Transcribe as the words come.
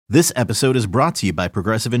This episode is brought to you by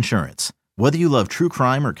Progressive Insurance. Whether you love true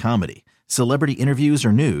crime or comedy, celebrity interviews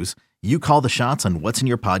or news, you call the shots on what's in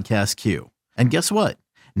your podcast queue. And guess what?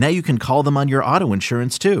 Now you can call them on your auto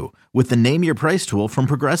insurance too with the Name Your Price tool from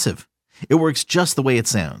Progressive. It works just the way it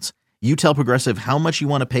sounds. You tell Progressive how much you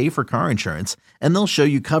want to pay for car insurance, and they'll show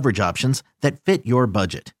you coverage options that fit your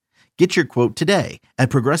budget. Get your quote today at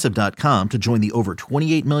Progressive.com to join the over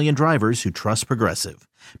 28 million drivers who trust Progressive.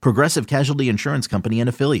 Progressive Casualty Insurance Company and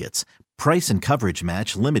Affiliates. Price and coverage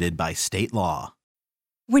match limited by state law.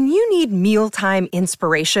 When you need mealtime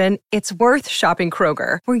inspiration, it's worth shopping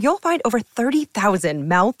Kroger, where you'll find over 30,000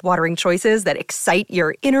 mouth-watering choices that excite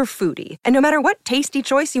your inner foodie. And no matter what tasty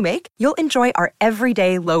choice you make, you'll enjoy our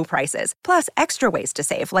everyday low prices, plus extra ways to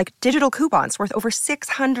save, like digital coupons worth over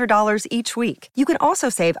 $600 each week. You can also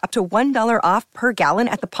save up to $1 off per gallon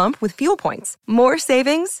at the pump with fuel points. More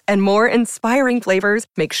savings and more inspiring flavors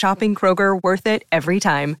make shopping Kroger worth it every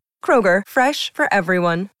time. Kroger, fresh for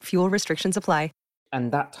everyone. Fuel restrictions apply. And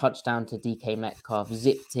that touchdown to DK Metcalf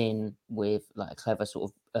zipped in with like a clever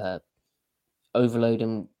sort of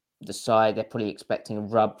overloading the side. They're probably expecting a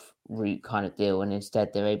rub route kind of deal, and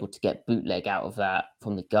instead they're able to get bootleg out of that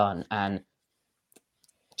from the gun. And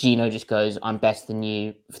Geno just goes, "I'm better than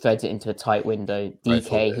you," threads it into a tight window.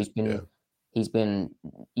 DK, he's been,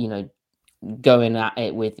 going at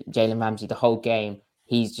it with Jalen Ramsey the whole game.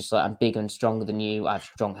 He's just like, I'm bigger and stronger than you. I have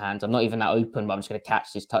strong hands. I'm not even that open, but I'm just going to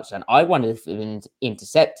catch this touchdown. I wondered if it was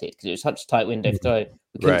intercepted because it was such a tight window throw.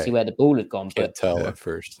 We couldn't see where the ball had gone. Can't tell at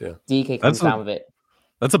first, yeah. DK comes down with it.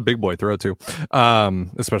 That's a big boy throw too,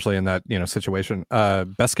 especially in that situation.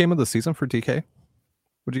 Best game of the season for DK?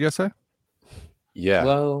 Would you guys say? Yeah.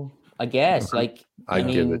 Well, I guess. I mean,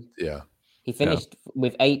 give it, yeah. He finished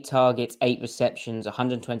with 8 targets, 8 receptions,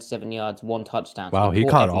 127 yards, 1 touchdown. Wow, he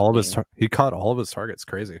caught all of his targets.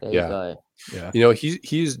 Crazy. There you go. Yeah.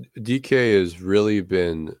 He's DK has really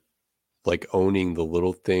been like owning the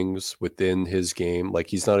little things within his game. Like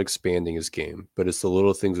he's not expanding his game, but it's the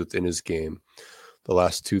little things within his game. The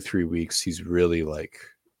last 2-3 weeks, he's really like,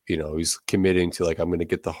 he's committing to like, I'm going to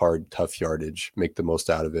get the hard, tough yardage, make the most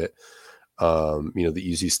out of it. The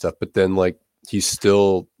easy stuff, but then like he's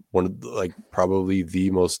still one of probably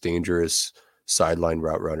the most dangerous sideline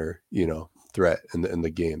route runner, threat in the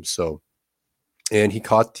game. So, and he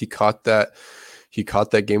caught that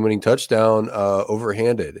game-winning touchdown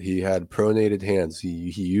overhanded. He had pronated hands.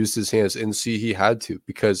 He used his hands, and he had to,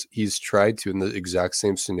 because he's tried to, in the exact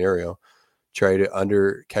same scenario, try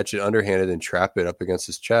to catch it underhanded and trap it up against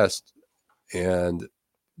his chest. And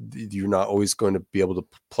you're not always going to be able to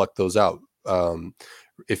pluck those out.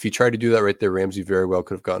 If he tried to do that right there, Ramsey very well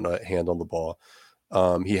could have gotten a hand on the ball.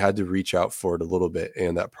 He had to reach out for it a little bit,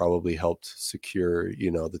 and that probably helped secure,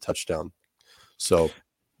 the touchdown. So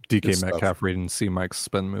DK Metcalf reading C Mike's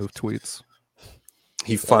spin move tweets.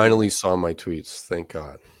 He finally saw my tweets. Thank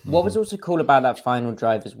God. What was also cool about that final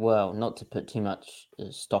drive as well, not to put too much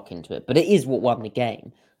stock into it, but it is what won the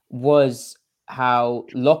game, was how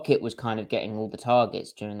Lockett was kind of getting all the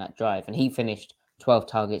targets during that drive, and he finished 12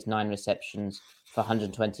 targets, 9 receptions for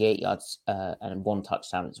 128 yards and 1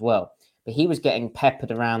 touchdown as well. But he was getting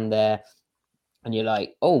peppered around there, and you're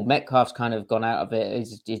like, oh, Metcalf's kind of gone out of it.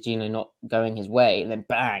 Is Geno not going his way? And then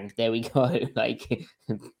bang, there we go. Like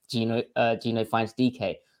Geno finds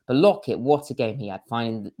DK. But Lockett, what a game he had,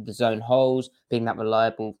 finding the zone holes, being that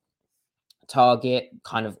reliable target,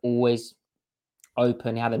 kind of always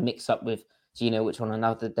open. He had a mix-up with Geno, which on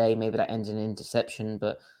another day, maybe that ends in an interception,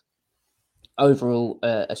 but overall,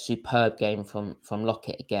 a superb game from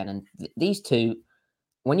Lockett again. And these two,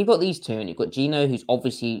 when you've got these two and you've got Geno, who's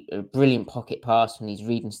obviously a brilliant pocket pass and he's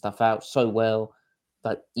reading stuff out so well,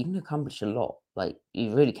 like you can accomplish a lot. Like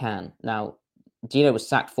you really can. Now, Geno was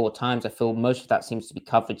sacked 4 times. I feel most of that seems to be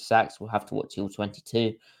coverage sacks. We'll have to watch till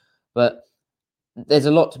 22. But there's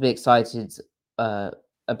a lot to be excited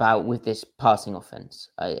about with this passing offense.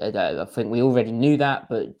 I think we already knew that,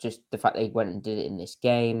 but just the fact they went and did it in this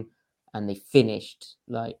game, and they finished,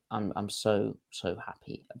 like, I'm so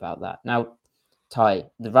happy about that. Now, Ty,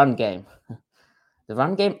 the run game. The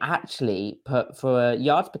run game actually, for a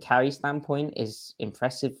yards per carry standpoint, is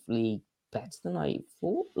impressively better than I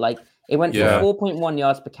thought. Like, it went from 4.1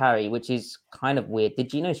 yards per carry, which is kind of weird. Did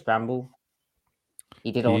Geno scramble?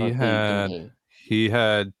 He did on a beat, didn't he? He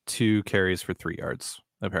had 2 carries for 3 yards,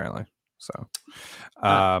 apparently. So,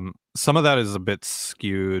 some of that is a bit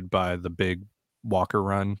skewed by the big Walker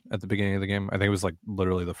run at the beginning of the game. I think it was like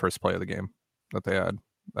literally the first play of the game that they had,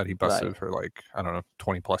 that he busted for like, I don't know,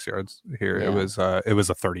 20 plus yards. Here it was a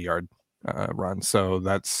 30-yard run. So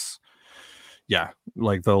that's yeah,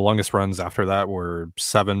 like the longest runs after that were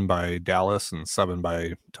 7 by Dallas and 7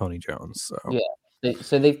 by Tony Jones. So Yeah,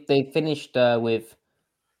 so they finished with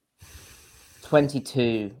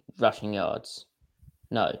 22 rushing yards.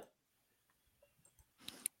 No,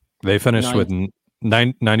 they finished with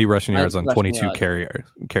 90 rushing yards 90 on rushing 22 yards.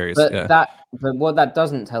 carries. But Yeah. but what that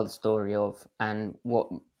doesn't tell the story of, and what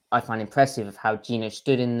I find impressive of how Geno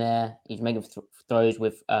stood in there. He's making throws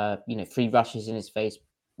with 3 rushes in his face,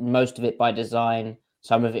 most of it by design,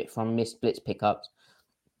 some of it from missed blitz pickups.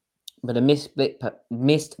 But the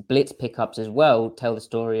missed blitz pickups as well tell the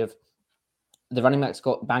story of the running backs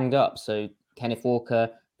got banged up. So Kenneth Walker,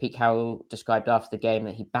 Pete Carroll described after the game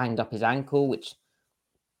that he banged up his ankle, which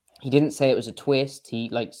he didn't say it was a twist.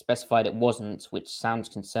 He specified it wasn't, which sounds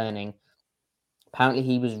concerning. Apparently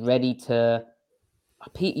he was ready to.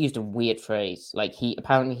 Pete used a weird phrase. Like he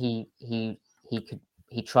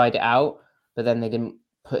tried it out, but then they didn't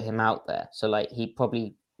put him out there. So he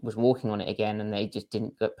probably was walking on it again, and they just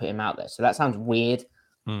didn't put him out there. So that sounds weird.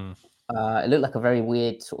 It looked like a very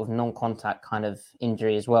weird sort of non-contact kind of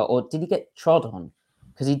injury as well. Or did he get trod on?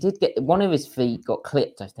 Because he did get one of his feet got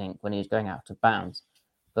clipped, I think, when he was going out of bounds.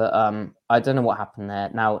 But I don't know what happened there.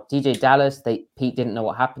 Now, DJ Dallas, Pete didn't know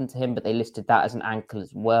what happened to him, but they listed that as an ankle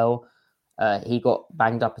as well. He got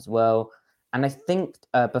banged up as well. And I think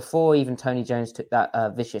before even Tony Jones took that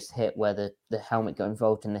vicious hit where the helmet got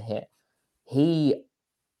involved in the hit,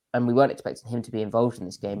 and we weren't expecting him to be involved in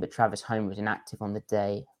this game, but Travis Homer was inactive on the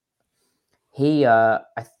day. He, I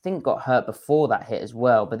think, got hurt before that hit as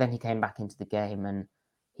well, but then he came back into the game and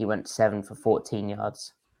he went 7 for 14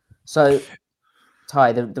 yards. So,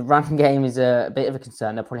 Ty, the run game is a bit of a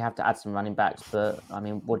concern. They'll probably have to add some running backs, but I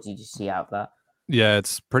mean, what did you see out of that? Yeah,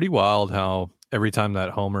 it's pretty wild how every time that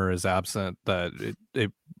Homer is absent, that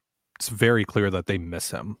it's very clear that they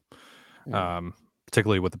miss him,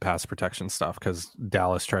 particularly with the pass protection stuff, because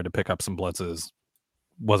Dallas tried to pick up some blitzes,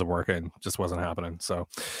 wasn't working, just wasn't happening. So,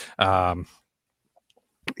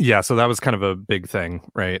 yeah, so that was kind of a big thing,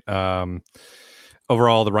 right?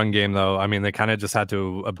 Overall, the run game, though, I mean, they kind of just had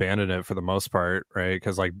to abandon it for the most part, right?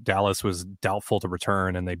 Because Dallas was doubtful to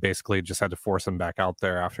return, and they basically just had to force him back out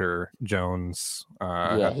there after Jones.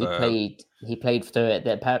 He played through it.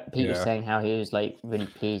 Pete was saying how he was really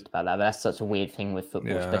pleased about that. But that's such a weird thing with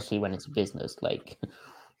football, especially when it's a business.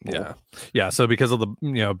 Yeah. So because of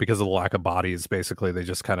the lack of bodies, basically they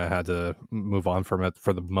just kind of had to move on from it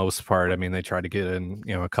for the most part. I mean, they tried to get in,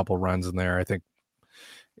 a couple runs in there. I think.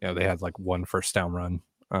 They had 1 first down run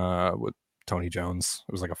with Tony Jones.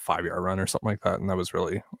 It was a 5-yard run or something like that, and that was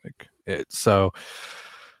really it. So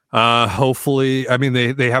hopefully, I mean,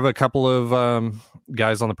 they have a couple of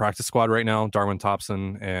guys on the practice squad right now, Darwin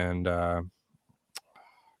Thompson and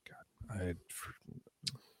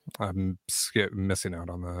I'm missing out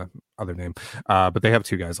on the other name, but they have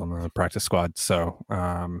 2 guys on the practice squad. So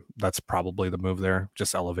that's probably the move there,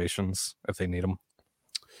 just elevations if they need them.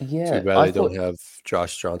 Yeah, too bad they don't have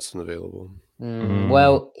Josh Johnson available.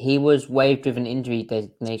 Well, he was waived with an injury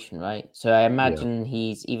designation, right? So I imagine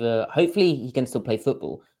he's hopefully he can still play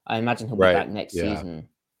football. I imagine he'll be back next season.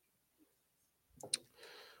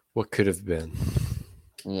 What could have been?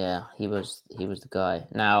 Yeah, he was the guy.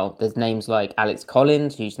 Now there's names like Alex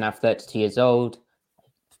Collins, who's now 32 years old. I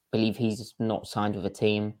believe he's not signed with a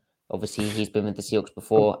team. Obviously, he's been with the Seahawks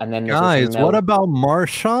before. And then guys, what about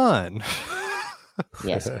Marshawn?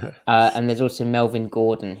 Yes. And there's also Melvin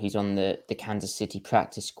Gordon, who's on the Kansas City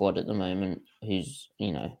practice squad at the moment, who's,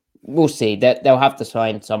 we'll see. They'll have to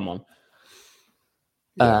sign someone.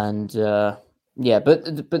 Yeah. And,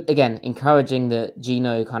 but again, encouraging that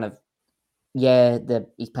Geno kind of,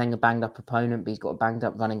 he's playing a banged up opponent, but he's got a banged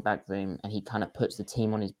up running back room, and he kind of puts the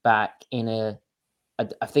team on his back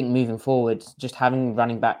I think moving forward, just having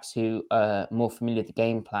running backs who are more familiar with the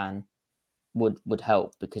game plan would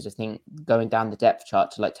help, because I think going down the depth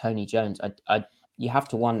chart to Tony Jones, you have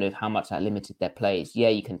to wonder how much that limited their plays. Yeah,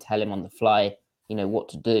 you can tell him on the fly, what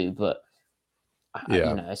to do, but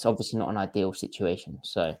it's obviously not an ideal situation.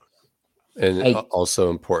 So, and also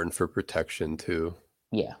important for protection too.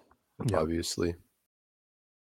 Yeah, obviously.